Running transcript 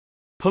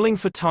Pulling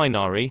for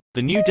Tighnari,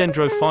 the new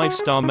Dendro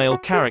 5-star male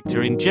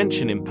character in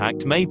Genshin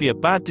Impact may be a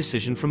bad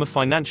decision from a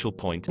financial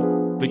point,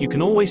 but you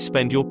can always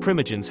spend your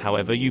primogens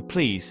however you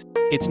please.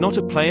 It's not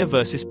a player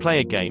versus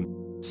player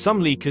game.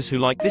 Some leakers who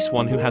like this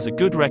one who has a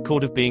good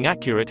record of being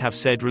accurate have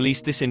said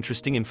released this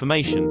interesting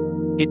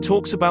information. It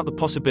talks about the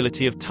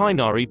possibility of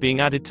Tighnari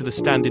being added to the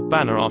standard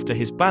banner after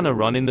his banner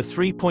run in the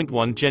 3.1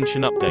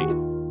 Genshin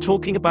update.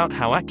 Talking about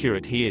how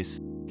accurate he is.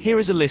 Here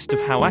is a list of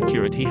how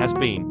accurate he has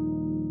been.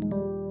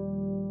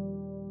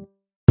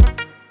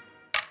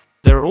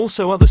 There are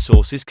also other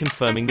sources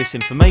confirming this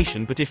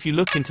information, but if you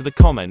look into the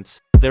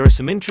comments, there are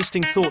some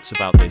interesting thoughts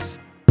about this.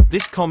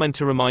 This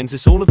commenter reminds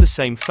us all of the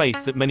same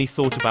faith that many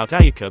thought about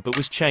Ayaka but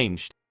was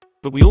changed.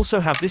 But we also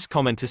have this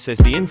commenter says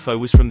the info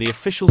was from the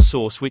official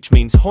source, which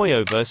means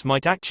Hoyoverse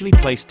might actually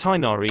place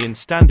Tighnari in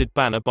standard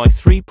banner by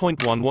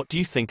 3.1. What do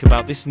you think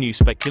about this new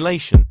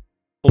speculation?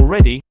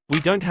 Already, we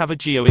don't have a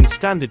Geo in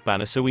standard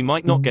banner, so we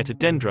might not get a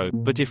Dendro,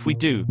 but if we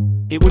do,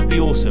 it would be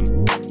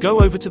awesome.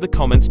 Go over to the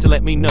comments to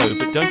let me know,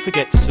 but don't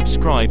forget to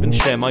subscribe and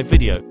share my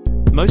video.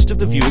 Most of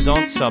the viewers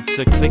aren't subs,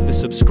 so click the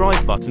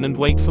subscribe button and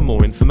wait for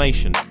more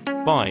information.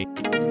 Bye.